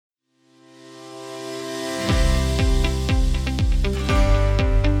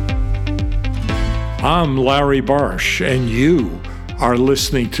I'm Larry Barsh, and you are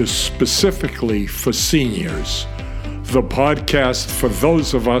listening to Specifically for Seniors, the podcast for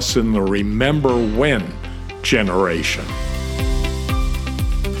those of us in the Remember When generation.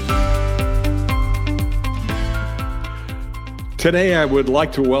 Today, I would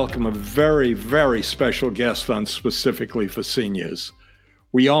like to welcome a very, very special guest on Specifically for Seniors.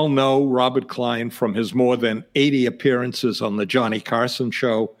 We all know Robert Klein from his more than 80 appearances on The Johnny Carson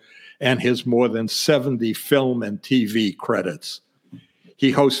Show and his more than 70 film and TV credits.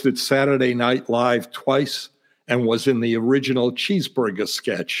 He hosted Saturday Night Live twice and was in the original Cheeseburger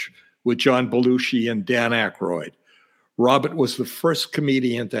sketch with John Belushi and Dan Aykroyd. Robert was the first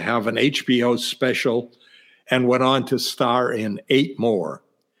comedian to have an HBO special and went on to star in 8 more.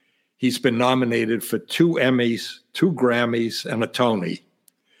 He's been nominated for 2 Emmys, 2 Grammys, and a Tony.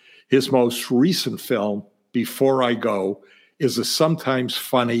 His most recent film, Before I Go, is a sometimes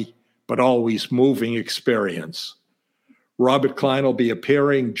funny but always moving experience. Robert Klein will be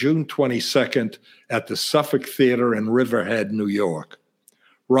appearing June 22nd at the Suffolk Theater in Riverhead, New York.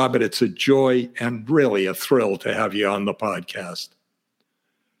 Robert, it's a joy and really a thrill to have you on the podcast.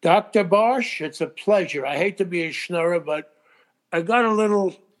 Dr. Barsh, it's a pleasure. I hate to be a schnurrer, but I got a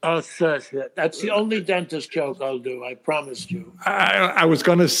little that's the only dentist joke I'll do, I promised you. I was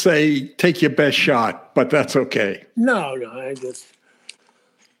going to say, take your best shot, but that's okay. No,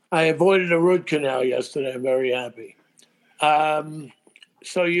 I avoided a root canal yesterday. I'm very happy.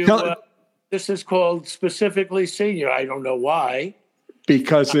 This is called Specifically Senior. I don't know why.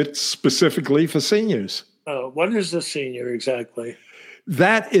 Because it's specifically for seniors. What is a senior exactly?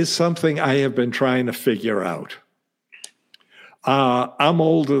 That is something I have been trying to figure out. I'm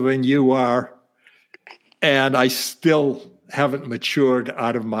older than you are, and I still haven't matured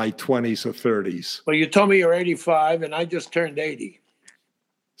out of my 20s or 30s. Well, you told me you're 85, and I just turned 80.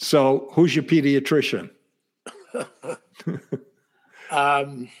 So who's your pediatrician?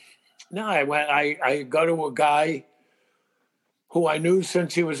 No, I go to a guy who I knew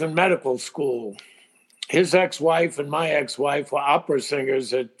since he was in medical school. His ex-wife and my ex-wife were opera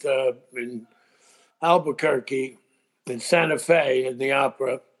singers in Albuquerque, in Santa Fe, in the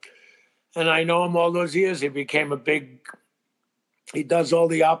opera. And I know him all those years. He does all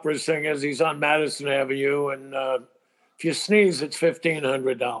the opera singers. He's on Madison Avenue. And if you sneeze, it's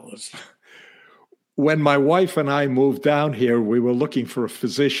 $1,500. When my wife and I moved down here, we were looking for a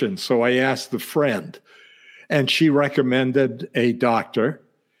physician. So I asked a friend, and she recommended a doctor.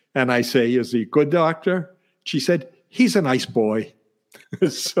 And I say, is he a good doctor? She said, he's a nice boy.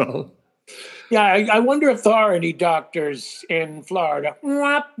 So, yeah, I wonder if there are any doctors in Florida.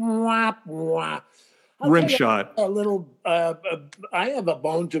 Rimshot. I have a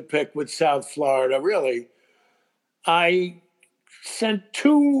bone to pick with South Florida, really. I sent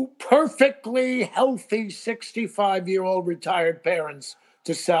 2 perfectly healthy 65-year-old retired parents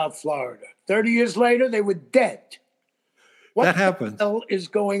to South Florida. 30 years later, they were dead. What the hell is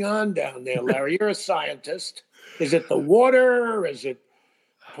going on down there, Larry? You're a scientist. Is it the water? Is it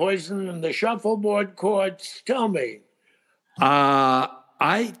poison in the shuffleboard courts? Tell me.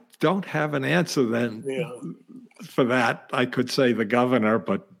 I don't have an answer then for that. I could say the governor,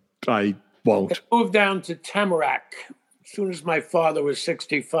 but I won't. I moved down to Tamarack as soon as my father was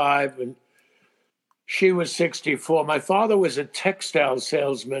 65 and she was 64. My father was a textile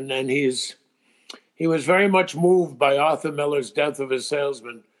salesman, and he was very much moved by Arthur Miller's Death of a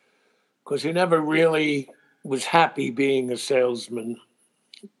Salesman because he never really was happy being a salesman.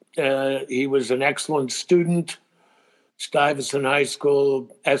 He was an excellent student, Stuyvesant High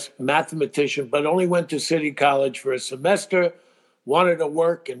School, as mathematician, but only went to City College for a semester, wanted to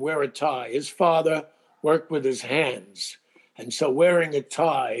work and wear a tie. His father worked with his hands. And so wearing a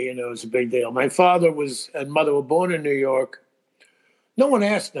tie, was a big deal. My father and mother were born in New York. No one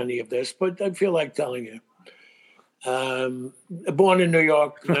asked any of this, but I feel like telling you. Born in New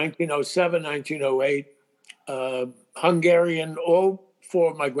York, 1907, 1908. Hungarian, all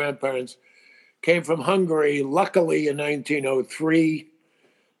 4 of my grandparents came from Hungary, luckily in 1903,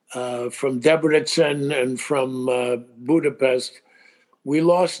 from Debrecen and from Budapest. We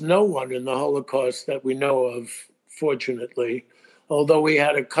lost no one in the Holocaust that we know of, fortunately, although we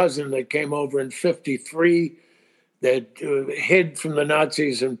had a cousin that came over in 1953 that hid from the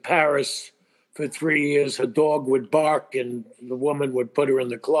Nazis in Paris for 3 years. Her dog would bark and the woman would put her in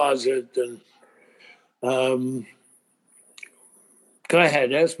the closet. And go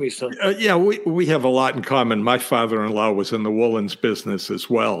ahead, ask me something. We have a lot in common. My father-in-law was in the woolens business as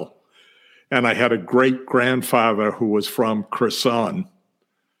well. And I had a great-grandfather who was from Kherson.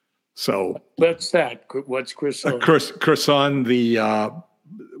 So what's that? What's Kherson? Kherson,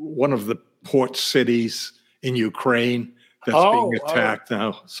 one of the port cities in Ukraine that's being attacked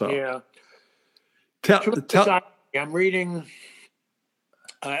now. So yeah. tell I'm reading.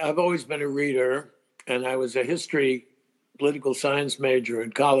 I've always been a reader, and I was a history, political science major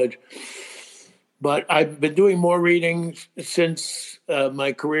in college. But I've been doing more reading since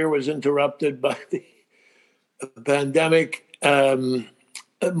my career was interrupted by the pandemic,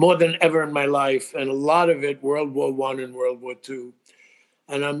 more than ever in my life, and a lot of it World War I and World War II.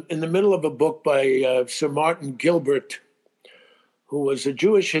 And I'm in the middle of a book by Sir Martin Gilbert, who was a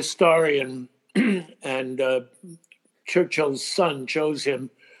Jewish historian, and Churchill's son chose him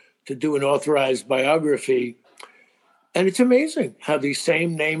to do an authorized biography. And it's amazing how these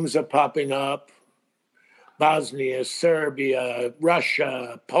same names are popping up: Bosnia, Serbia,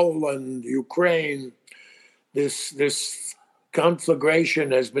 Russia, Poland, Ukraine. This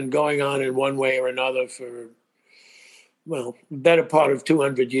conflagration has been going on in one way or another for, well, better part of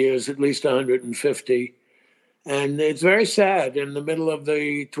 200 years, at least 150. And it's very sad in the middle of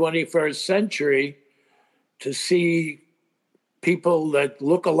the 21st century to see people that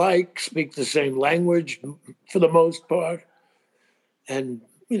look alike, speak the same language for the most part, and,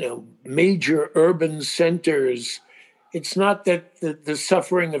 major urban centers. It's not that the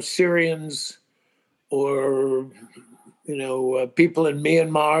suffering of Syrians or people in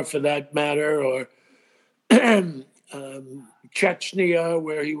Myanmar, for that matter, or Chechnya,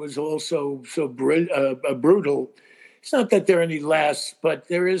 where he was also so brutal. It's not that they're any less, but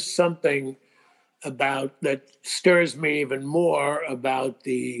there is something about that stirs me even more about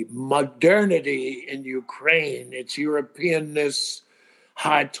the modernity in Ukraine, its Europeanness,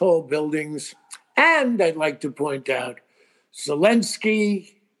 high, tall buildings. And I'd like to point out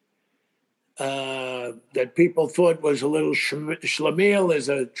Zelensky, that people thought was a little schlemiel, is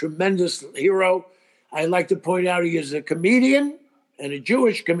a tremendous hero. I like to point out he is a comedian, and a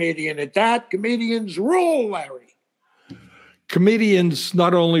Jewish comedian at that. Comedians rule, Larry. Comedians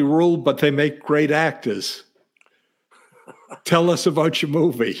not only rule, but they make great actors. Tell us about your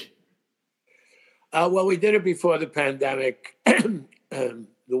movie. Well, we did it before the pandemic.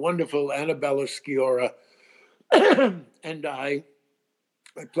 The wonderful Annabella Sciorra and I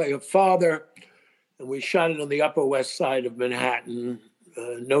play a father, and we shot it on the Upper West Side of Manhattan.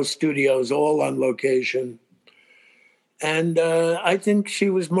 No studios, all on location. And I think she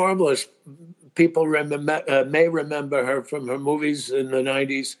was marvelous. People may remember her from her movies in the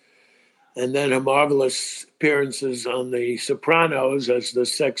 90s, and then her marvelous appearances on The Sopranos as the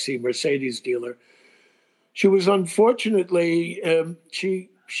sexy Mercedes dealer. She was unfortunately, she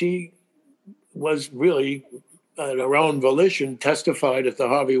was really, at her own volition, testified at the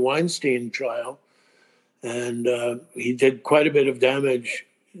Harvey Weinstein trial. And he did quite a bit of damage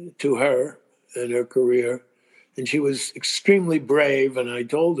to her and her career. And she was extremely brave, and I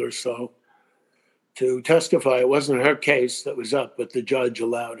told her so, to testify. It wasn't her case that was up, but the judge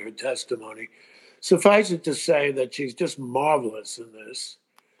allowed her testimony. Suffice it to say that she's just marvelous in this.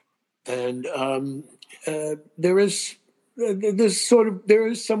 And there is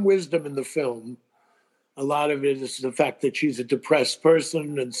some wisdom in the film. A lot of it is the fact that she's a depressed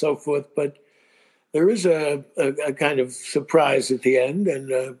person and so forth, but there is a kind of surprise at the end,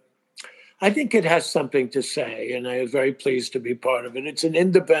 and I think it has something to say, and I was very pleased to be part of it. It's an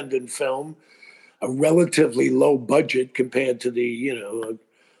independent film, a relatively low budget compared to the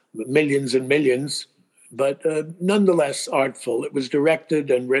millions and millions, but nonetheless artful. It was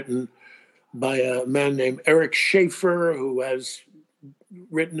directed and written by a man named Eric Schaefer, who has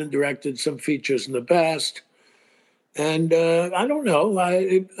written and directed some features in the past. And I don't know,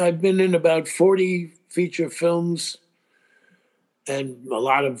 I've been in about 40 feature films and a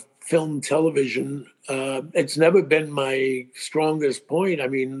lot of film television. It's never been my strongest point. I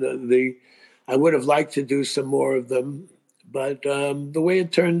mean, I would have liked to do some more of them, but the way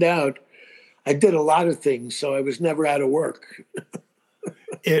it turned out, I did a lot of things, so I was never out of work.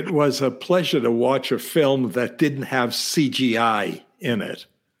 It was a pleasure to watch a film that didn't have CGI in it.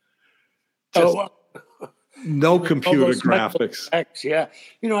 Just no computer graphics. Effects, yeah.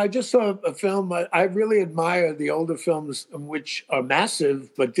 I just saw a film. I really admire the older films which are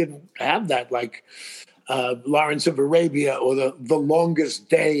massive but didn't have that, like Lawrence of Arabia or the Longest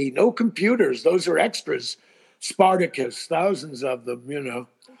Day. No computers. Those are extras. Spartacus, thousands of them,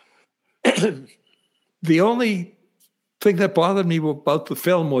 The only thing that bothered me about the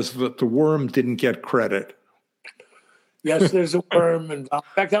film was that the worm didn't get credit. Yes, there's a worm involved.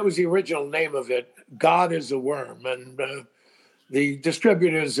 In fact, that was the original name of it. God is a worm, and the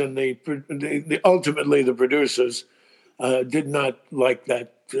distributors and the ultimately the producers did not like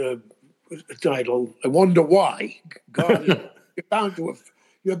that title. I wonder why. God, you're bound to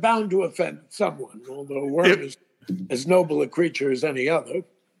you're bound to offend someone, although a worm is as noble a creature as any other.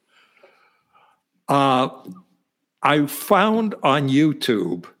 I found on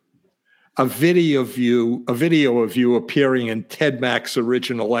YouTube a video of you appearing in Ted Mack's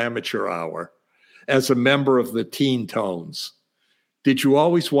Original Amateur Hour as a member of the Teen Tones. Did you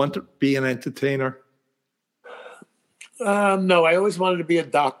always want to be an entertainer? No, I always wanted to be a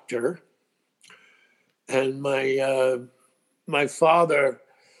doctor. And my father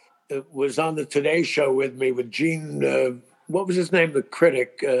was on the Today Show with me with Gene, what was his name? The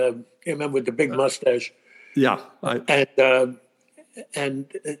critic, you remember, with the big mustache. Yeah. And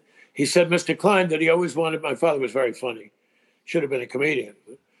he said, Mr. Klein, that he always wanted, my father was very funny, should have been a comedian.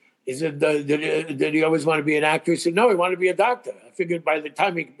 He said, did he always want to be an actor? He said, no, he wanted to be a doctor. I figured by the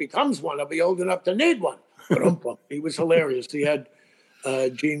time he becomes one, I'll be old enough to need one. He was hilarious. He had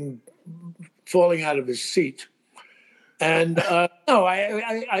Gene falling out of his seat. And no,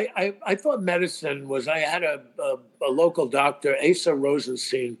 I thought medicine was, I had a local doctor, Asa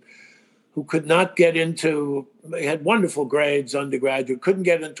Rosenstein, who could not get into, he had wonderful grades, undergraduate, couldn't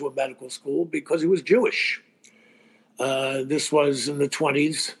get into a medical school because he was Jewish. This was in the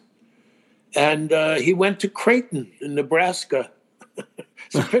 1920s. And he went to Creighton in Nebraska.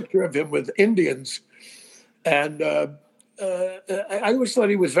 It's a picture of him with Indians. And I always thought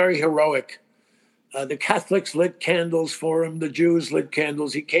he was very heroic. The Catholics lit candles for him. The Jews lit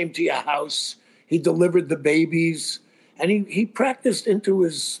candles. He came to your house. He delivered the babies. And he practiced into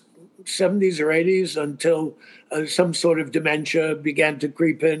his 70s or 80s until some sort of dementia began to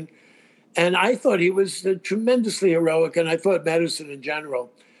creep in. And I thought he was tremendously heroic, and I thought medicine in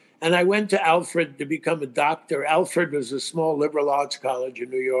general. And I went to Alfred to become a doctor. Alfred was a small liberal arts college in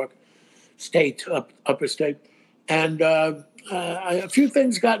New York State, upper state. And a few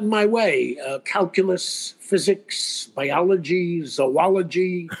things got in my way. Calculus, physics, biology,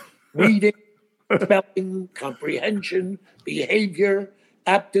 zoology, reading, spelling, comprehension, behavior,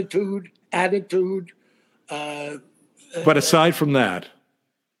 aptitude, attitude. But aside from that?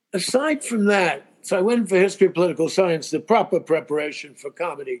 Aside from that, so I went for history, political science, the proper preparation for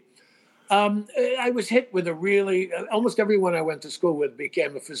comedy. I was hit with almost everyone I went to school with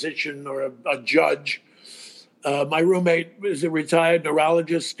became a physician or a judge. My roommate is a retired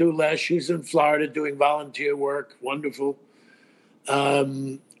neurologist, Stu Lesh. She's in Florida doing volunteer work. Wonderful.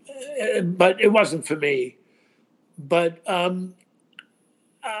 But it wasn't for me. But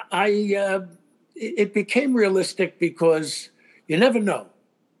it became realistic because you never know.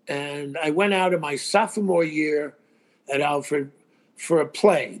 And I went out in my sophomore year at Alfred for a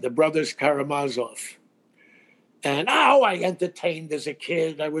play, The Brothers Karamazov. And I entertained as a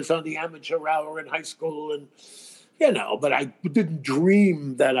kid. I was on the amateur hour in high school, and but I didn't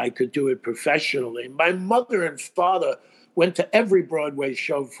dream that I could do it professionally. My mother and father went to every Broadway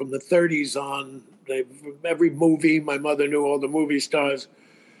show from the 1930s on. Every movie, my mother knew all the movie stars.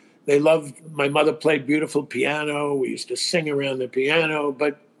 My mother played beautiful piano. We used to sing around the piano,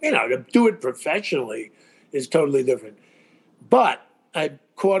 but to do it professionally is totally different. But I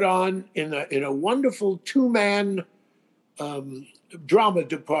caught on in a wonderful two-man drama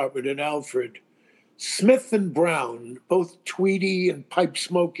department in Alfred. Smith and Brown, both tweedy and pipe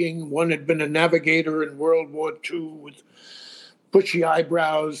smoking. One had been a navigator in World War II with bushy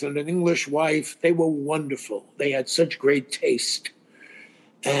eyebrows and an English wife. They were wonderful. They had such great taste.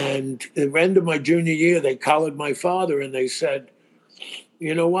 And at the end of my junior year, they collared my father and they said,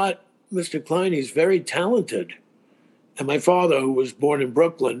 you know what, Mr. Klein, he's very talented. And my father, who was born in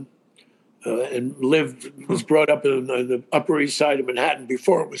Brooklyn and was brought up on the Upper East Side of Manhattan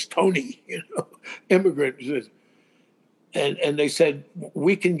before it was Tony, immigrant. And they said,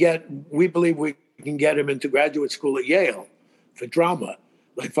 we believe we can get him into graduate school at Yale for drama.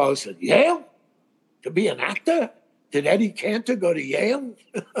 My father said, Yale? To be an actor? Did Eddie Cantor go to Yale?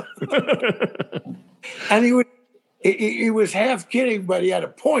 And he was half kidding, but he had a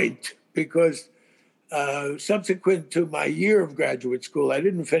point because subsequent to my year of graduate school, I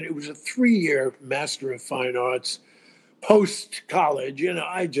didn't finish. It was a 3-year Master of Fine Arts post-college.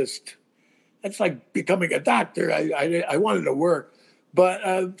 That's like becoming a doctor. I wanted to work.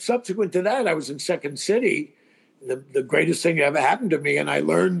 But subsequent to that, I was in Second City, the greatest thing that ever happened to me. And I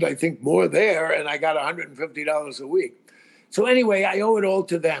learned, I think, more there, and I got $150 a week. So anyway, I owe it all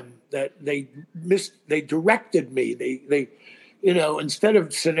to them that they directed me. They instead of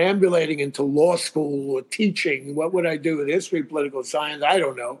synambulating into law school or teaching, what would I do with history, political science? I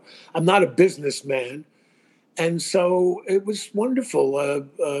don't know. I'm not a businessman. And so it was wonderful.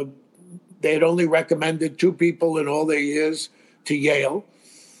 They had only recommended 2 people in all their years to Yale.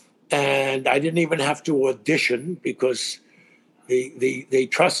 And I didn't even have to audition because they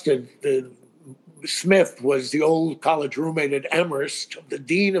trusted Smith was the old college roommate at Amherst, the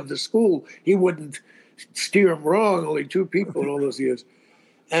dean of the school. He wouldn't steer him wrong. Only two people in all those years.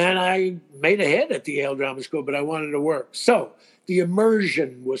 And I made a hit at the Yale Drama School, but I wanted to work. So the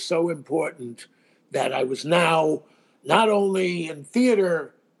immersion was so important that I was now not only in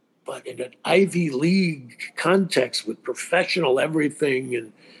theater, but in an Ivy League context with professional everything.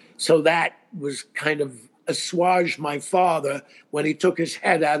 And so that was kind of assuaged my father when he took his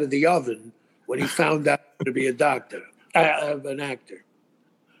head out of the oven when he found out to be a doctor, an actor.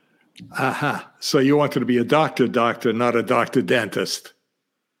 So you wanted to be a doctor, not a doctor dentist.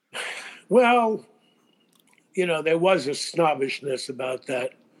 Well, there was a snobbishness about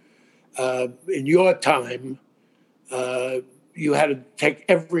that. In your time, you had to take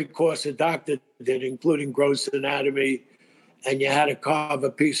every course a doctor did, including gross anatomy, and you had to carve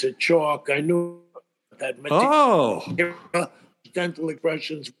a piece of chalk. I knew that. Dental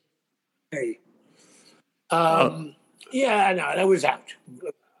expressions. Yeah, no, that was out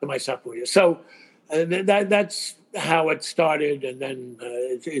my sophomore year. So that's how it started, and then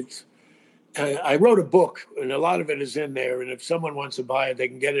I wrote a book, and a lot of it is in there. And if someone wants to buy it, they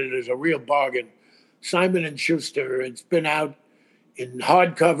can get it as a real bargain. Simon and Schuster. It's been out in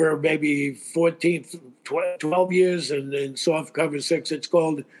hardcover maybe 12 years, and in softcover 6. It's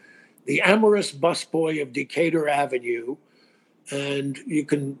called The Amorous Busboy of Decatur Avenue, and you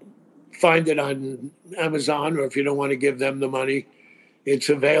can find it on Amazon, or if you don't want to give them the money, it's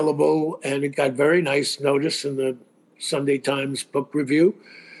available, and it got very nice notice in the Sunday Times book review.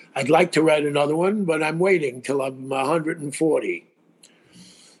 I'd like to write another one, but I'm waiting till I'm 140.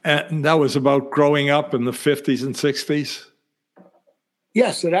 And that was about growing up in the 50s and 60s?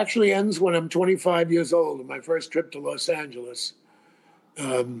 Yes, it actually ends when I'm 25 years old, my first trip to Los Angeles.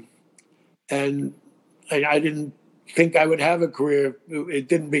 And I didn't think I would have a career. It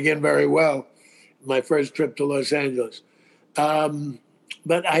didn't begin very well, my first trip to Los Angeles.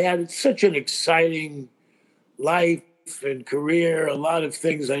 But I had such an exciting life and career, a lot of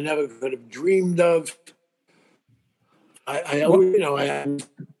things I never could have dreamed of. I was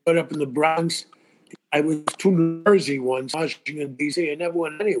put up in the Bronx. I was to New Jersey once, Washington, D.C. I never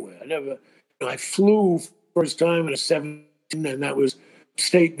went anywhere. I flew first time in a 17, and that was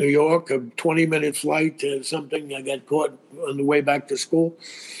upstate New York, a 20-minute flight to something. I got caught on the way back to school.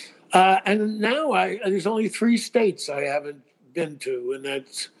 And now there's only 3 states I haven't been to, and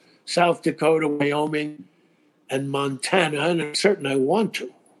that's South Dakota, Wyoming, and Montana, and I'm certain I want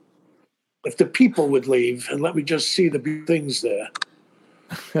to. If the people would leave and let me just see the big things there.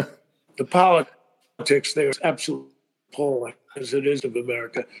 The politics there is absolutely appalling, as it is of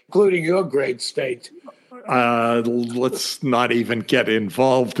America, including your great state. Let's not even get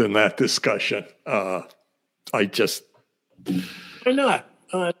involved in that discussion. Why not?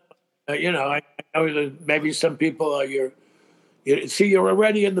 I know that maybe some people are you're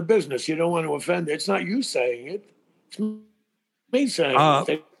already in the business. You don't want to offend. It's not you saying it. It's me saying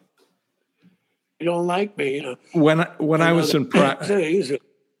it. They don't like me. When I was in practice,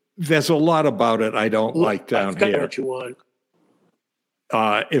 there's a lot about it I don't like down here. What you want.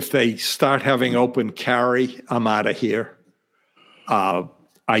 If they start having open carry, I'm out of here.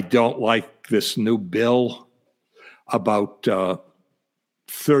 I don't like this new bill. About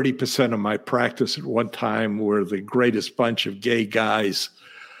 30% of my practice at one time were the greatest bunch of gay guys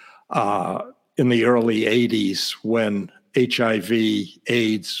in the early 80s when HIV,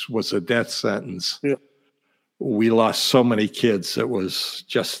 AIDS was a death sentence. Yeah. We lost so many kids. It was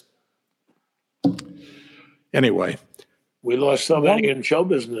just... Anyway. We lost so many in show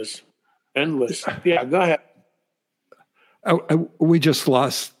business. Endless. Yeah, go ahead. We just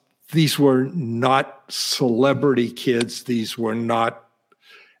lost... These were not celebrity kids. These were not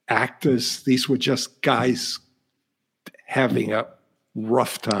actors. These were just guys having a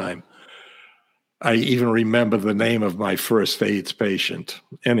rough time. I even remember the name of my first AIDS patient.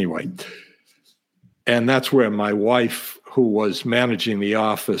 Anyway, and that's where my wife, who was managing the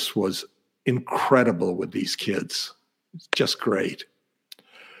office, was incredible with these kids. Just great.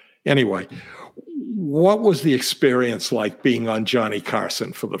 Anyway, what was the experience like being on Johnny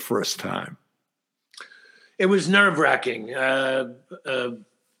Carson for the first time? It was nerve-wracking.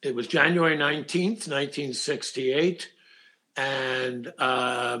 It was January 19th, 1968, and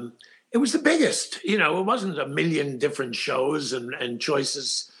it was the biggest. It wasn't a million different shows and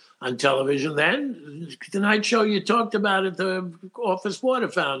choices on television then. The Tonight Show, you talked about it, the office water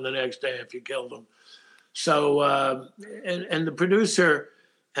fountain the next day if you killed them. So, and the producer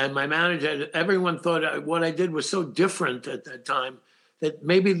and my manager, everyone thought what I did was so different at that time that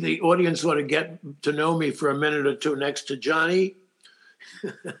maybe the audience ought to get to know me for a minute or two next to Johnny,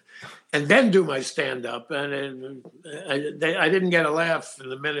 and then do my stand-up. And I didn't get a laugh in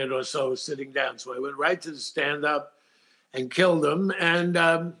the minute or so sitting down, so I went right to the stand-up and killed them. And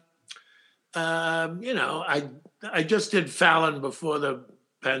I just did Fallon before the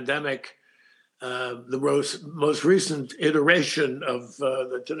pandemic, the most recent iteration of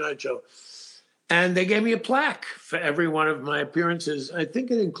the Tonight Show. And they gave me a plaque for every one of my appearances. I think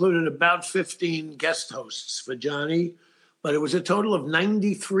it included about 15 guest hosts for Johnny, but it was a total of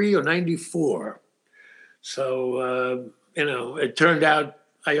 93 or 94. So, it turned out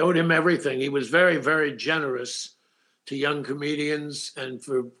I owed him everything. He was very, very generous to young comedians and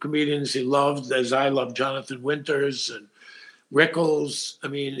for comedians he loved, as I love Jonathan Winters and Rickles. I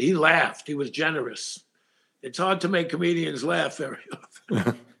mean, he laughed. He was generous. It's hard to make comedians laugh very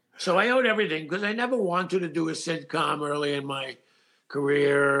often. So I owed everything because I never wanted to do a sitcom early in my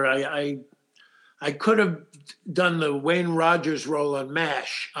career. I could have done the Wayne Rogers role on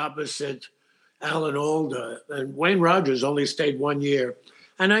MASH opposite Alan Alda. And Wayne Rogers only stayed 1 year.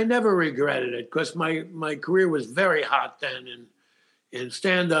 And I never regretted it because my career was very hot then in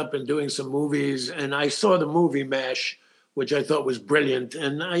stand-up and doing some movies. And I saw the movie MASH, which I thought was brilliant.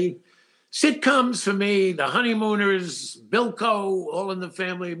 And sitcoms for me, The Honeymooners, Bilko, All in the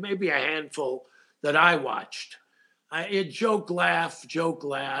Family, maybe a handful that I watched. Joke, laugh.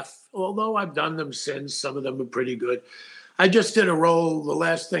 Although I've done them since, some of them are pretty good. I just did a role. The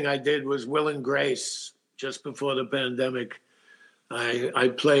last thing I did was Will and Grace, just before the pandemic.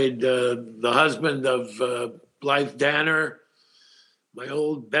 I played the husband of Blythe Danner, my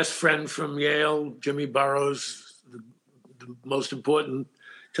old best friend from Yale, Jimmy Burrows, the most important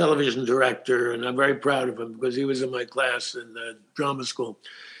television director, and I'm very proud of him because he was in my class in the drama school.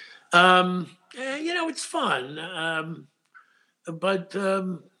 It's fun, but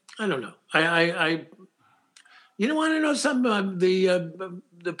I don't know. I want to know something?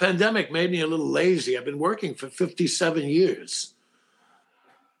 The pandemic made me a little lazy. I've been working for 57 years.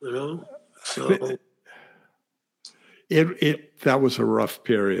 So that was a rough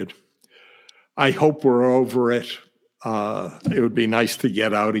period. I hope we're over it. It would be nice to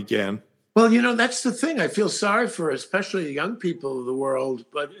get out again. Well, that's the thing. I feel sorry for especially the young people of the world,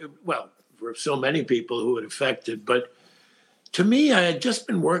 for so many people who it affected. But to me, I had just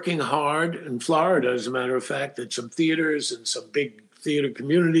been working hard in Florida, as a matter of fact, at some theaters and some big theater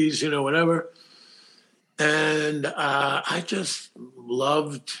communities, whatever. And I just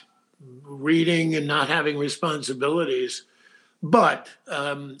loved reading and not having responsibilities. But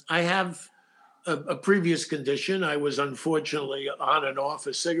I have a previous condition. I was unfortunately on and off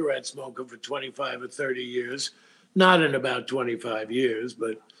a cigarette smoker for 25 or 30 years, not in about 25 years,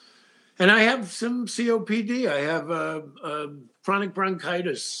 and I have some COPD. I have chronic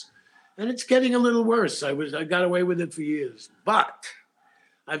bronchitis, and it's getting a little worse. I got away with it for years, but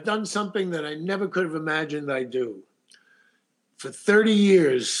I've done something that I never could have imagined I'd do. For 30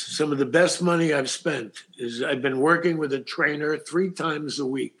 years, some of the best money I've spent is I've been working with a trainer 3 times a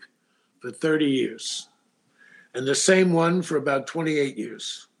week for 30 years, and the same one for about 28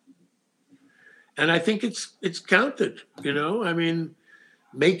 years. And I think it's counted,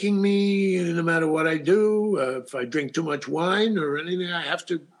 making me, no matter what I do, if I drink too much wine or anything, I have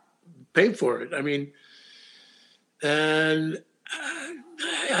to pay for it. And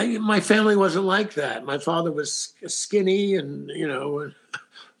my family wasn't like that. My father was skinny and,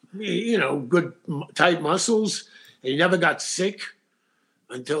 good, tight muscles. And he never got sick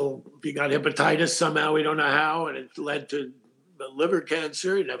until he got hepatitis somehow. We don't know how. And it led to liver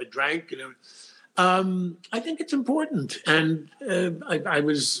cancer. He never drank, I think it's important. And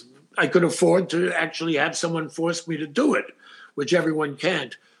I could afford to actually have someone force me to do it, which everyone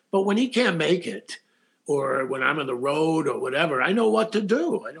can't. But when he can't make it, or when I'm on the road or whatever, I know what to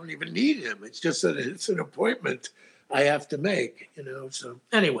do. I don't even need him. It's just that it's an appointment I have to make, So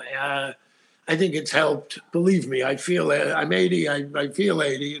anyway, I think it's helped. Believe me, I'm 80. I feel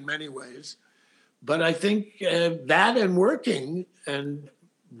 80 in many ways. But I think that and working and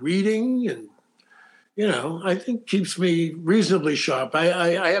reading and, I think keeps me reasonably sharp.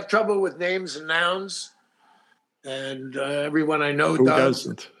 I have trouble with names and nouns. And everyone I know Who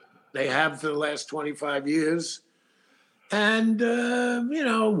doesn't? They have for the last 25 years. And,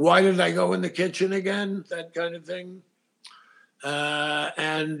 why did I go in the kitchen again? That kind of thing.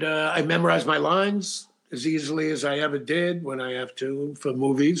 And I memorize my lines as easily as I ever did when I have to for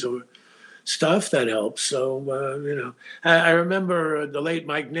movies or stuff. That helps. So, I remember the late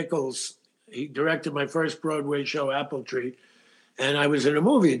Mike Nichols. He directed my first Broadway show, Apple Tree. And I was in a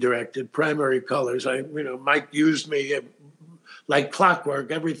movie directed, Primary Colors. Mike used me like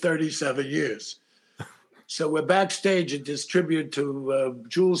clockwork every 37 years. So we're backstage at this tribute to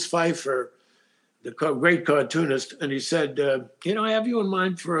Jules Feiffer, the great cartoonist, and he said, I have you in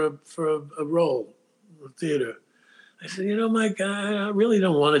mind for a role in theater. I said, Mike, I really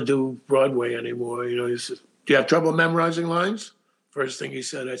don't want to do Broadway anymore. He said, do you have trouble memorizing lines? First thing he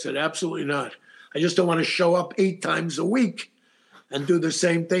said. I said, absolutely not. I just don't want to show up 8 times a week and do the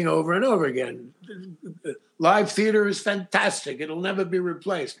same thing over and over again. Live theater is fantastic. It'll never be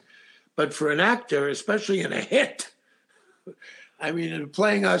replaced. But for an actor, especially in a hit, I mean, in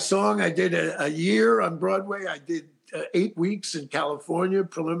playing our song, I did a year on Broadway. I did 8 weeks in California,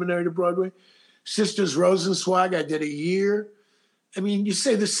 preliminary to Broadway. Sisters Rosenzweig, I did a year. I mean, you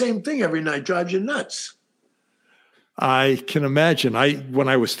say the same thing every night, drives you nuts. I can imagine. When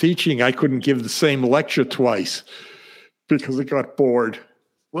I was teaching, I couldn't give the same lecture twice because I got bored.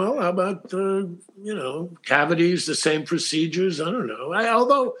 Well, how about, cavities, the same procedures? I don't know.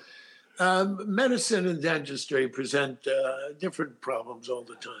 Although medicine and dentistry present different problems all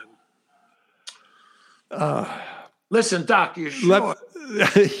the time. Listen, Doc, you sure?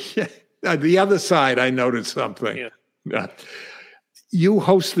 The other side, I noticed something. Yeah. You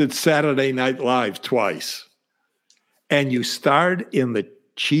hosted Saturday Night Live twice, and you starred in the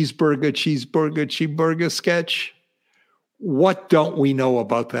cheeseburger sketch. What don't we know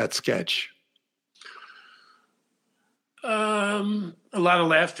about that sketch? A lot of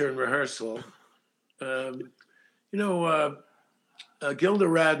laughter in rehearsal. Gilda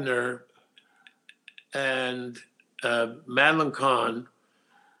Radner and Madeline Kahn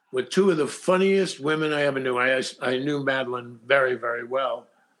were 2 of the funniest women I ever knew. I knew Madeline very, very well,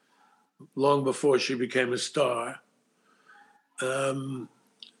 long before she became a star. And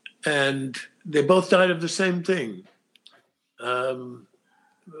they both died of the same thing,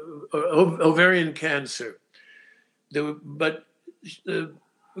 ovarian cancer. But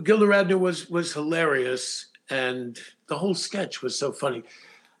Gilda Radner was hilarious, and the whole sketch was so funny.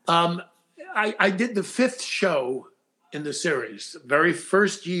 I did the 5th show in the series, the very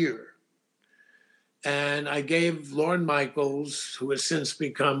first year. And I gave Lorne Michaels, who has since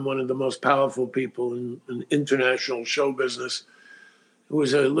become one of the most powerful people in international show business, who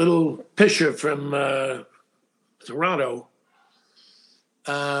was a little pisher from Toronto.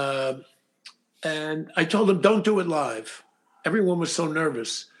 And I told him, don't do it live. Everyone was so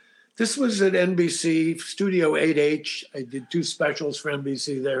nervous. This was at NBC, Studio 8H. I did 2 specials for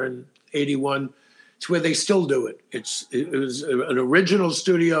NBC there in 81. It's where they still do it. It was an original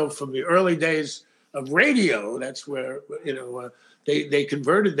studio from the early days of radio. That's where, they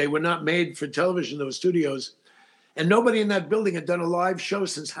converted. They were not made for television, those studios. And nobody in that building had done a live show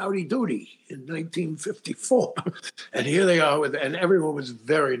since Howdy Doody in 1954. And here they are, and everyone was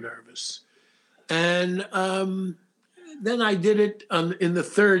very nervous. And then I did it in the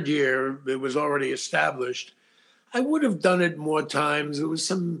 3rd year. It was already established. I would have done it more times. It was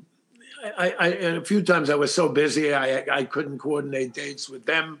and a few times I was so busy, I couldn't coordinate dates with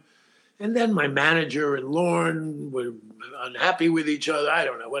them. And then my manager and Lorne were unhappy with each other. I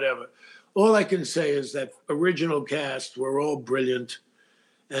don't know, whatever. All I can say is that original cast were all brilliant.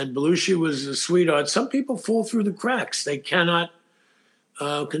 And Belushi was a sweetheart. Some people fall through the cracks. They cannot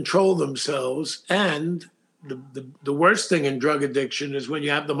control themselves. And the worst thing in drug addiction is when you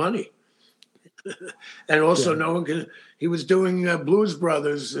have the money. And also, no one can. He was doing Blues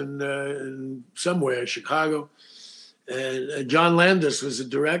Brothers in somewhere, Chicago, and John Landis was the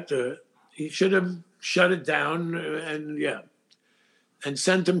director. He should have shut it down and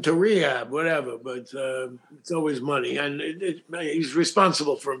sent him to rehab, whatever. But it's always money, and he's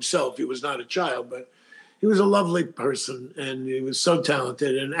responsible for himself. He was not a child, but he was a lovely person, and he was so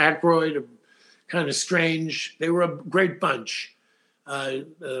talented. And Aykroyd, kind of strange. They were a great bunch.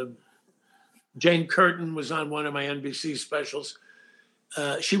 Jane Curtin was on one of my NBC specials.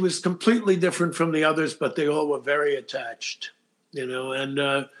 She was completely different from the others, but they all were very attached,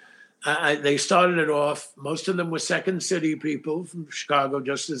 and they started it off. Most of them were Second City people from Chicago,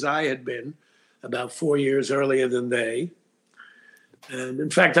 just as I had been about 4 years earlier than they. And in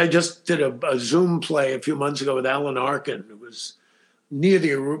fact, I just did a Zoom play a few months ago with Alan Arkin. It was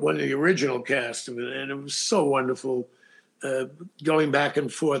near one of the original cast of it, and it was so wonderful going back and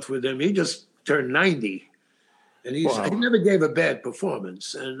forth with him. He just turned 90, and he never gave a bad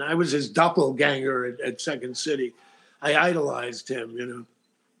performance. And I was his doppelganger at Second City. I idolized him,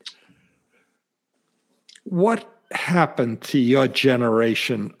 What happened to your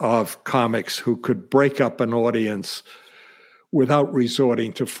generation of comics who could break up an audience without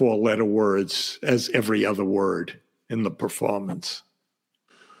resorting to 4-letter words as every other word in the performance?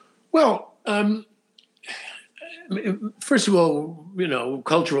 Well, first of all,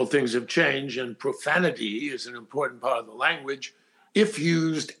 cultural things have changed, and profanity is an important part of the language if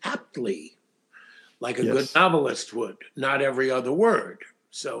used aptly, like a good novelist would, not every other word.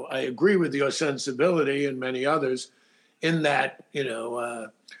 So I agree with your sensibility and many others in that,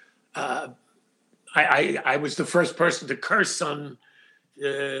 I was the first person to curse to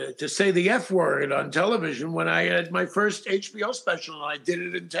say the F word on television when I had my first HBO special, and I did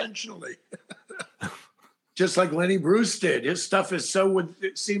it intentionally. Just like Lenny Bruce did. His stuff it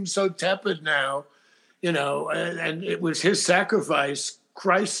seems so tepid now, and it was his sacrifice,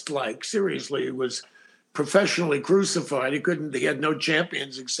 Christ-like, seriously. It was professionally crucified. He had no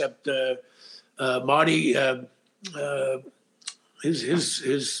champions except Marty,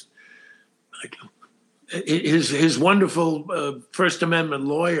 his wonderful First Amendment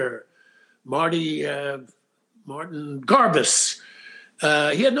lawyer, Martin Garbus.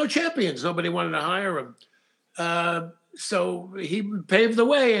 He had no champions. Nobody wanted to hire him. So he paved the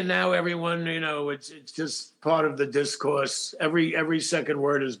way, and now everyone, it's just part of the discourse. Every second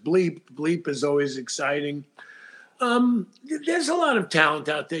word is bleep. Bleep is always exciting. There's a lot of talent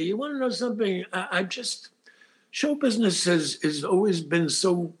out there. You want to know something? Show business has always been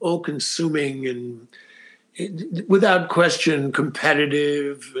so all-consuming and without question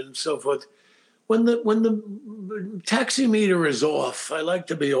competitive and so forth. When the taxi meter is off, I like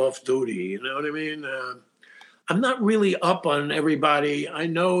to be off duty. You know what I mean? I'm not really up on everybody. I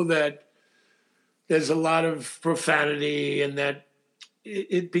know that there's a lot of profanity and that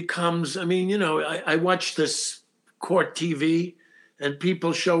it becomes, I watch this court TV and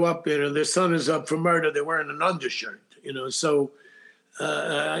people show up, their son is up for murder. They're wearing an undershirt, so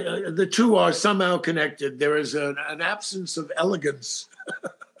the two are somehow connected. There is an absence of elegance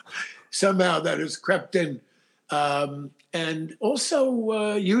somehow that has crept in. And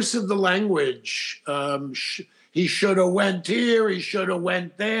also use of the language. He should have went here. He should have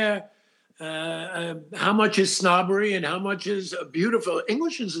went there. How much is snobbery and how much is beautiful?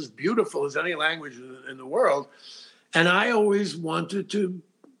 English is as beautiful as any language in the world. And I always wanted to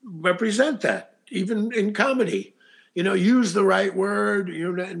represent that, even in comedy. Use the right word,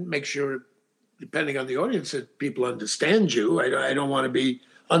 and make sure, depending on the audience, that people understand you. I don't want to be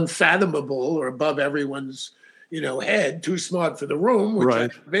unfathomable or above everyone's head, too smart for the room, which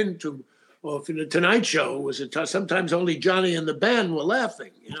right. I've been to. Well, for the Tonight Show, was sometimes only Johnny and the band were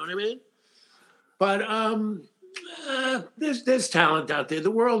laughing. You know what I mean? But there's talent out there. The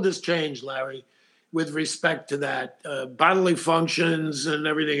world has changed, Larry, with respect to that. Bodily functions and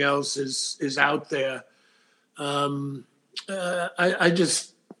everything else is out there.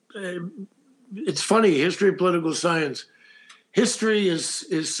 It's funny, history of political science. History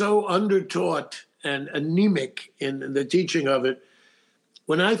is so undertaught and anemic in the teaching of it.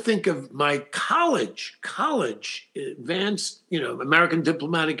 When I think of my college advanced, American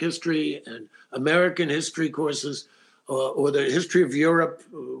diplomatic history and American history courses, or the history of Europe,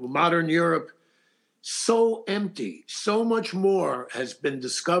 modern Europe, so empty. So much more has been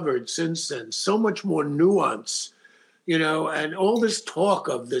discovered since then. So much more nuance, and all this talk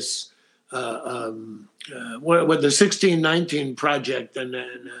of this, the 1619 project and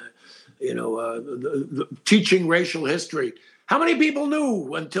the teaching racial history. How many people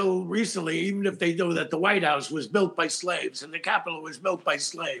knew until recently, even if they knew, that the White House was built by slaves and the Capitol was built by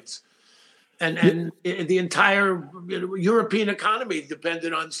slaves? And the entire European economy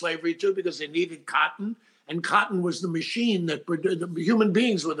depended on slavery, too, because they needed cotton. And cotton was the machine that produced, human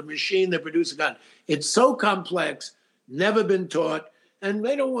beings were the machine that produced the cotton. It's so complex, never been taught, and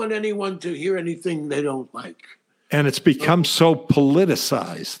they don't want anyone to hear anything they don't like. And it's become so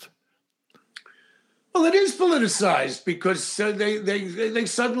politicized. Well, it is politicized because they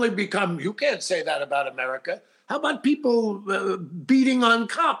suddenly become, you can't say that about America. How about people beating on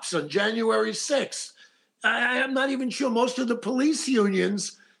cops on January 6th? I'm not even sure most of the police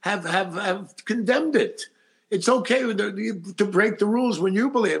unions have condemned it. It's okay to break the rules when you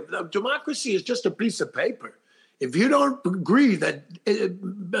believe. Democracy is just a piece of paper. If you don't agree that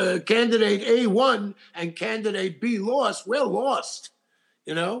candidate A won and candidate B lost, we're lost,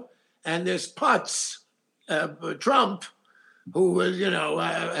 And there's Putz, Trump, who was,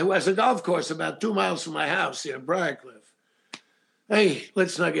 who has a golf course about 2 miles from my house here in Briarcliff. Hey,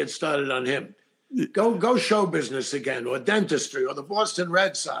 let's not get started on him. Go show business again, or dentistry, or the Boston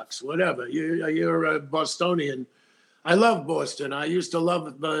Red Sox, whatever. You're a Bostonian. I love Boston. I used to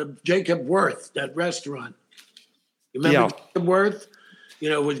love Jacob Wirth, that restaurant. You remember Jacob Wirth?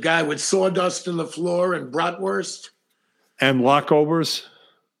 With guy with sawdust in the floor and bratwurst. And lockovers.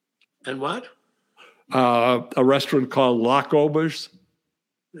 And what? A restaurant called Lockovers.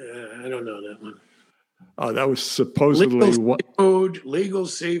 I don't know that one. That was supposedly legal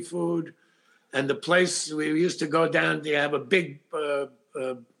seafood. And the place we used to go down to have a big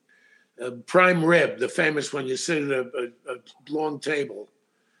prime rib, the famous one you sit at a long table.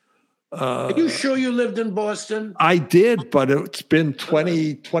 Are you sure you lived in Boston? I did, but it's been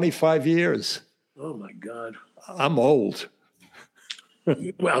 20, 25 years. Oh, my God. I'm old.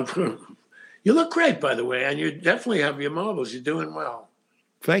 Well, you look great, by the way, and you definitely have your marbles. You're doing well.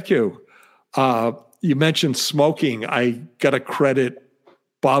 Thank you. You mentioned smoking. I got to credit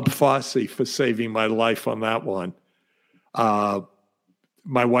Bob Fosse for saving my life on that one.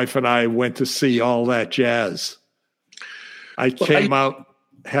 My wife and I went to see All That Jazz. I came out,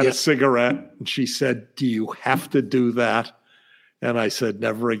 had a cigarette, and she said, "Do you have to do that?" And I said,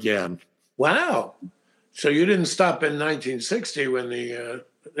 "Never again." Wow. So you didn't stop in 1960 when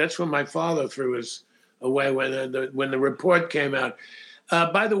that's when my father threw us away when the report came out.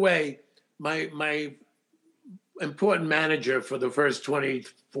 By the way, my important manager for the first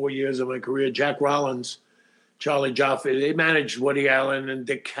 24 years of my career, Jack Rollins, Charlie Jaffe, they managed Woody Allen and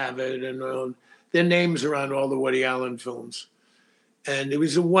Dick Cavett, and their names are on all the Woody Allen films. And he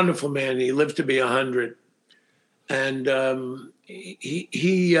was a wonderful man. He lived to be 100. And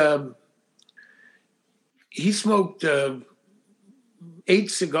he smoked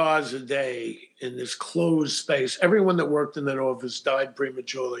 8 cigars a day in this closed space. Everyone that worked in that office died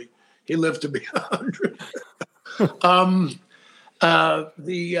prematurely. He lived to be 100.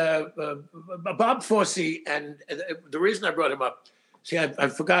 Bob Fosse, and the reason I brought him up, see,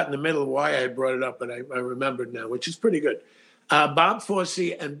 I've forgotten the middle why I brought it up, but I remembered now, which is pretty good. Bob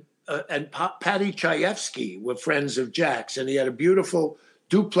Fosse and Patty Chayefsky were friends of Jack's, and he had a beautiful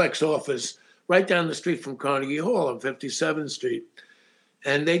duplex office right down the street from Carnegie Hall on 57th Street.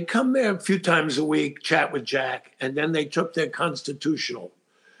 And they'd come there a few times a week, chat with Jack, and then they took their constitutional,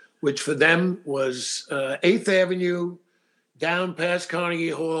 which for them was 8th Avenue, down past Carnegie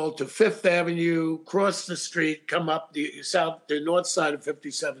Hall to 5th Avenue, cross the street, come up the north side of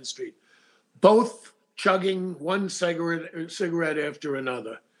 57th Street. Both chugging one cigarette after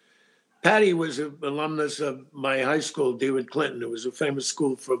another. Patty was an alumnus of my high school, DeWitt Clinton. It was a famous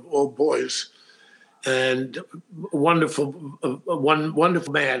school for all boys. And wonderful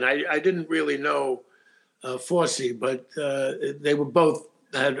man. I didn't really know Fosse, but they were both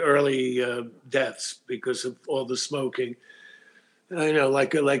had early deaths because of all the smoking. I know,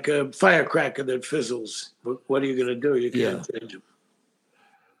 like a firecracker that fizzles. What are you going to do? You can't change them.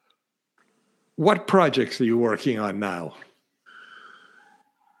 What projects are you working on now?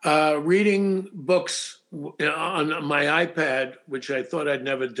 Reading books on my iPad, which I thought I'd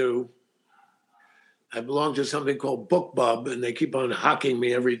never do. I belong to something called BookBub, and they keep on hocking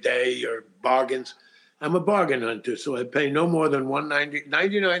me every day or bargains. I'm a bargain hunter, so I pay no more than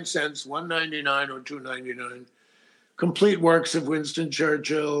 99 cents, $1.99 or $2.99. Complete works of Winston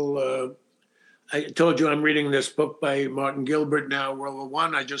Churchill. I told you I'm reading this book by Martin Gilbert now, World War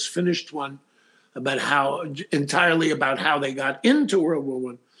I. I just finished one entirely about how they got into World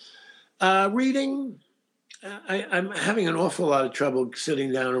War I. Reading. I'm having an awful lot of trouble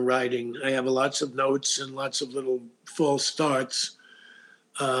sitting down and writing. I have lots of notes and lots of little false starts.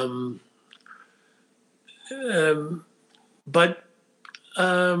 But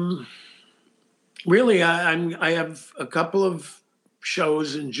really, I have a couple of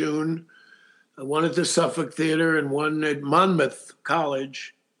shows in June, one at the Suffolk Theater and one at Monmouth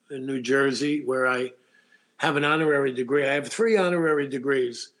College in New Jersey, where I have an honorary degree. I have 3 honorary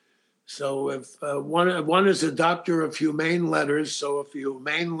degrees. So if one is a doctor of humane letters, so if a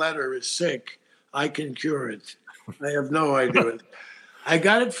humane letter is sick, I can cure it. I have no idea. I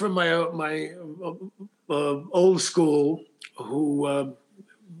got it from my old school, who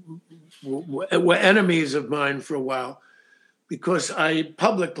were enemies of mine for a while, because I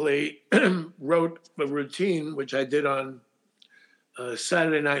publicly wrote a routine, which I did on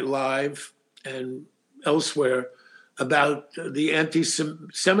Saturday Night Live and elsewhere, about the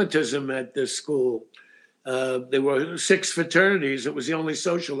anti-Semitism at this school. There were 6 fraternities. It was the only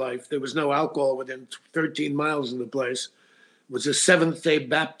social life. There was no alcohol within 13 miles of the place. It was a Seventh-day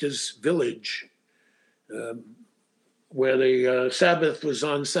Baptist village where the Sabbath was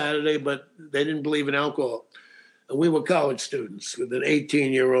on Saturday, but they didn't believe in alcohol. And we were college students. With an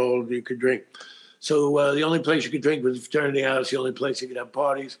 18-year-old, you could drink. So the only place you could drink was the fraternity house, the only place you could have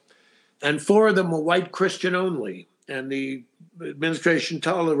parties. And 4 of them were white Christian only. And the administration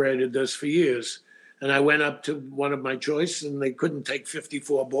tolerated this for years. And I went up to one of my choice, and they couldn't take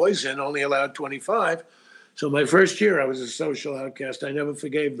 54 boys in, only allowed 25. So my first year, I was a social outcast. I never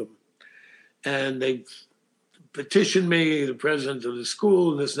forgave them. And they petitioned me, the president of the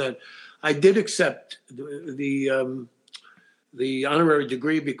school, and this and that. I did accept the honorary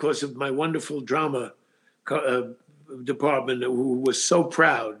degree because of my wonderful drama department, who was so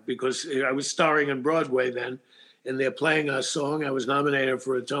proud because I was starring in Broadway then, and they're playing our song. I was nominated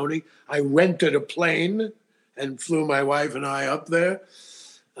for a Tony. I rented a plane and flew my wife and I up there.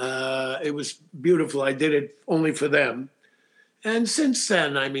 It was beautiful. I did it only for them. And since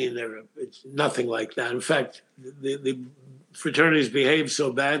then, I mean, it's nothing like that. In fact, the fraternities behaved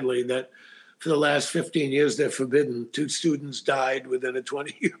so badly that for the last 15 years, they're forbidden. 2 students died within a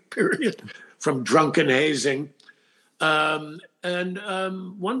 20-year period from drunken hazing. And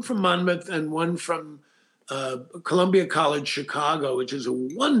one from Monmouth and one from Columbia College, Chicago, which is a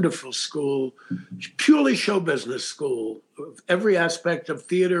wonderful school, purely show business school. Every aspect of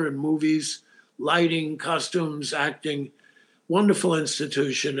theater and movies, lighting, costumes, acting, wonderful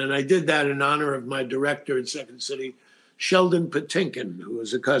institution. And I did that in honor of my director at Second City, Sheldon Patinkin, who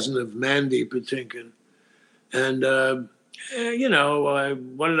was a cousin of Mandy Patinkin. And,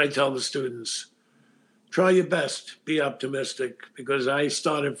 what did I tell the students? Try your best, be optimistic, because I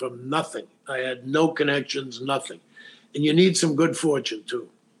started from nothing. I had no connections, nothing. And you need some good fortune, too.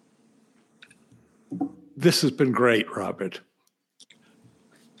 This has been great, Robert.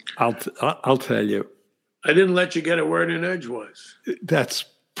 I'll tell you. I didn't let you get a word in edgewise. That's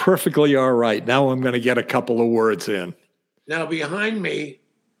perfectly all right. Now I'm going to get a couple of words in. Now, behind me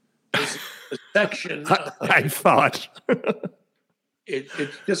is a section. I thought.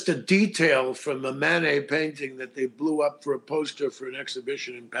 It's just a detail from a Manet painting that they blew up for a poster for an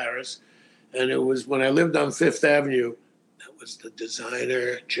exhibition in Paris. And it was when I lived on Fifth Avenue. That was the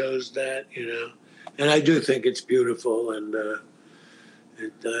designer chose that, And I do think it's beautiful, and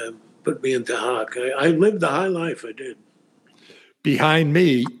it put me into hock. I lived the high life, I did. Behind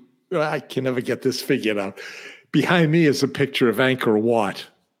me, I can never get this figured out. Behind me is a picture of Angkor Wat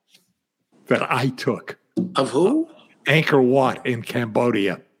that I took. Of who? Angkor Wat in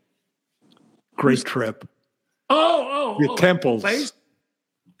Cambodia. Great trip. The temples. Place?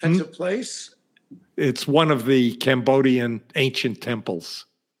 That's a place? It's one of the Cambodian ancient temples.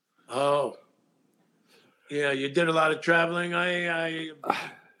 Oh. Yeah, you did a lot of traveling.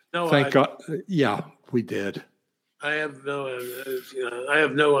 Thank God. Yeah, we did. I have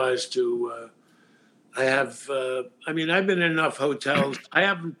no eyes to. I've been in enough hotels. I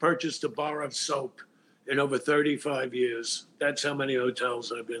haven't purchased a bar of soap in over 35 years. That's how many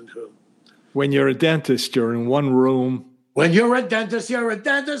hotels I've been to. When you're a dentist, you're in one room. When you're a dentist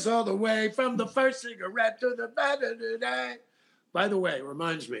all the way from the first cigarette to the day. By the way,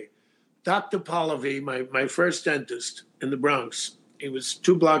 reminds me, Dr. Pallavi, my first dentist in the Bronx, he was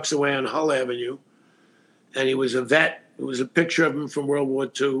 2 blocks away on Hull Avenue, and he was a vet. There was a picture of him from World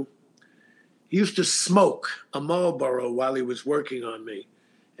War II. He used to smoke a Marlboro while he was working on me.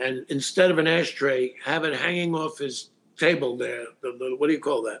 And instead of an ashtray, have it hanging off his table there, what do you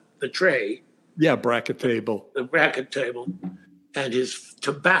call that? The tray. Yeah, bracket table. The bracket table. And his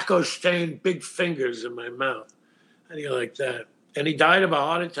tobacco-stained big fingers in my mouth. How do you like that? And he died of a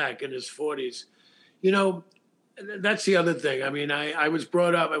heart attack in his 40s. That's the other thing. I mean, I was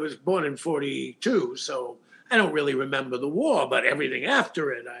born in 42, so I don't really remember the war, but everything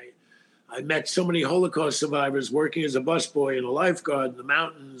after it. I met so many Holocaust survivors working as a busboy and a lifeguard in the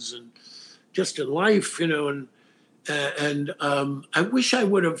mountains and just in life, and I wish I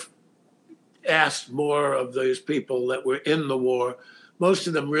would have asked more of those people that were in the war. Most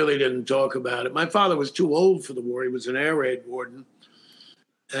of them really didn't talk about it. My father was too old for the war. He was an air raid warden.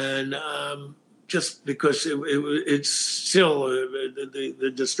 And just because it's still,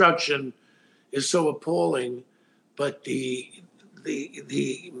 the destruction is so appalling, but the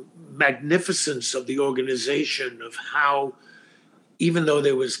magnificence of the organization of how, even though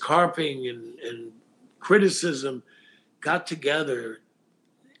there was carping and criticism, got together,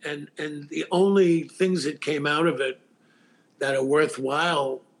 and the only things that came out of it that are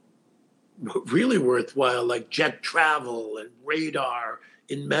worthwhile, really worthwhile, like jet travel and radar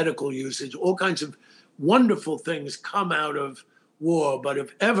in medical usage, all kinds of wonderful things come out of war. But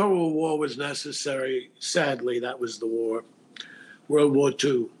if ever a war was necessary, sadly, that was the war. World War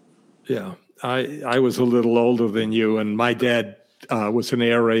II. Yeah, I was a little older than you, and my dad was an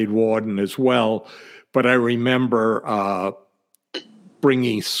air raid warden as well. But I remember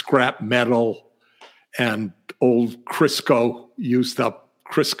bringing scrap metal and old Crisco, used up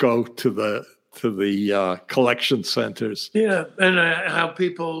Crisco to the collection centers. Yeah, and how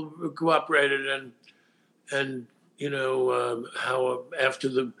people cooperated, and how after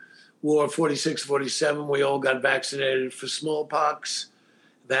the war, 46, 47, we all got vaccinated for smallpox.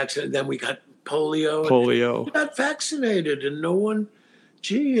 Then we got polio. Polio. We got vaccinated, and no one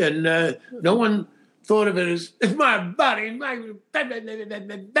gee, and no one thought of it as, it's my body, even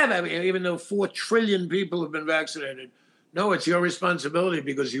though 4 trillion people have been vaccinated. No, it's your responsibility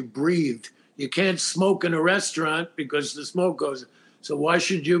because you breathed. You can't smoke in a restaurant because the smoke goes. So why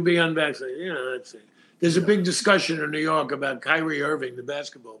should you be unvaccinated? You know, that's it. There's a big discussion in New York about Kyrie Irving, the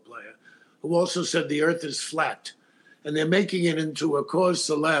basketball player, who also said the earth is flat. And they're making it into a cause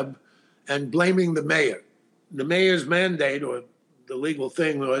celeb and blaming the mayor. The mayor's mandate, or the legal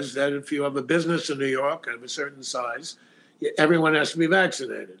thing, was that if you have a business in New York of a certain size, everyone has to be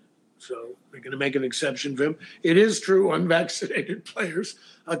vaccinated. So they're going to make an exception for him. It is true unvaccinated players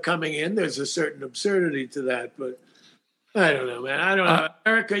are coming in. There's a certain absurdity to that, but I don't know, man. I don't know.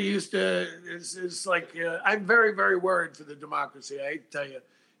 America used to, it's like, I'm very, very worried for the democracy. I hate to tell you. It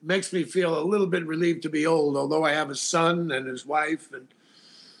makes me feel a little bit relieved to be old, although I have a son and his wife, and,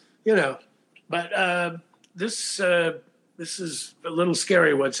 you know, but this is a little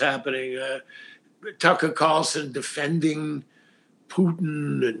scary what's happening. Tucker Carlson defending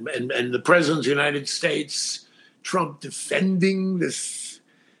Putin and the president of the United States, Trump defending this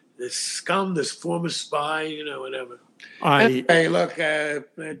scum, this former spy, you know, whatever. Hey, look, I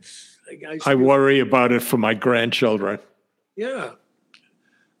worry about it for my grandchildren. Yeah.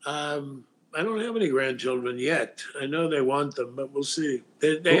 I don't have any grandchildren yet. I know they want them, but we'll see.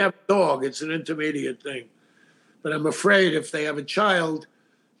 They have a dog. It's an intermediate thing. But I'm afraid if they have a child,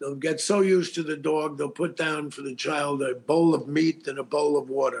 they'll get so used to the dog, they'll put down for the child a bowl of meat and a bowl of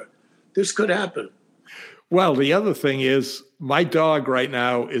water. This could happen. Well, the other thing is my dog right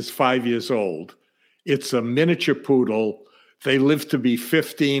now is 5 years old. It's a miniature poodle. They live to be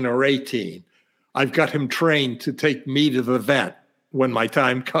 15 or 18. I've got him trained to take me to the vet when my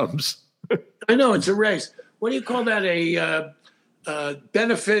time comes. I know, it's a race. What do you call that? A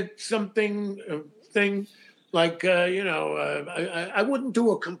benefit something thing? Like, I wouldn't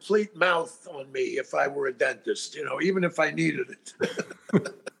do a complete mouth on me if I were a dentist, you know, even if I needed it.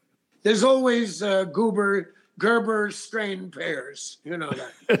 There's always Gerber strain pears, you know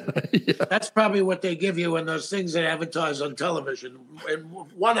that. Yeah. That's probably what they give you in those things they advertise on television. In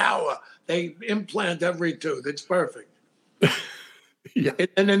 1 hour, they implant every tooth. It's perfect. Yeah.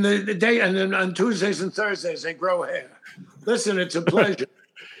 And then the day, and then on Tuesdays and Thursdays, they grow hair. Listen, it's a pleasure.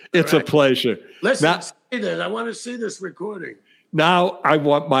 It's a pleasure. Listen, now, see this. I want to see this recording. Now I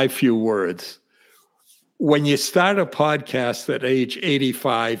want my few words. When you start a podcast at age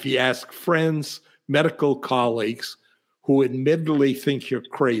 85, you ask friends, medical colleagues who admittedly think you're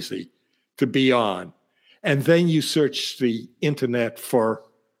crazy to be on. And then you search the internet for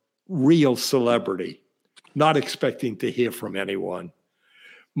real celebrity, not expecting to hear from anyone.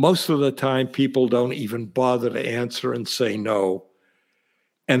 Most of the time, people don't even bother to answer and say no.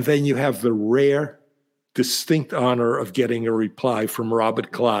 And then you have the rare, distinct honor of getting a reply from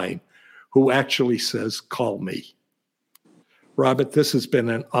Robert Klein, who actually says, call me. Robert, this has been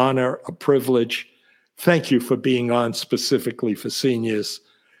an honor, a privilege. Thank you for being on specifically for seniors.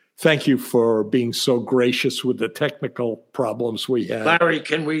 Thank you for being so gracious with the technical problems we had. Larry,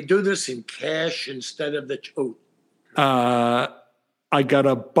 can we do this in cash instead of the chote? I got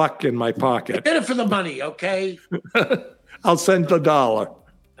 $1 in my pocket. Get it for the money, okay? I'll send the $1.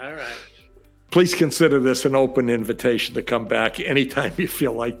 All right. Please consider this an open invitation to come back anytime you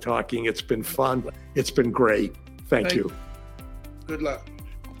feel like talking. It's been fun. It's been great. Thank you. Good luck.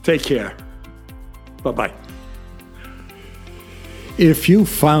 Take care. Bye-bye. If you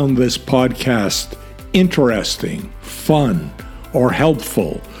found this podcast interesting, fun, or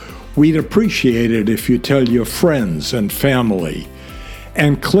helpful, we'd appreciate it if you tell your friends and family,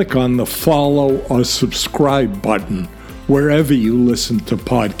 and click on the follow or subscribe button wherever you listen to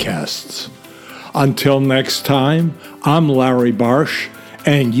podcasts. Until next time, I'm Larry Barsh,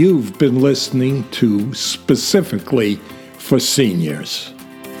 and you've been listening to Specifically for Seniors.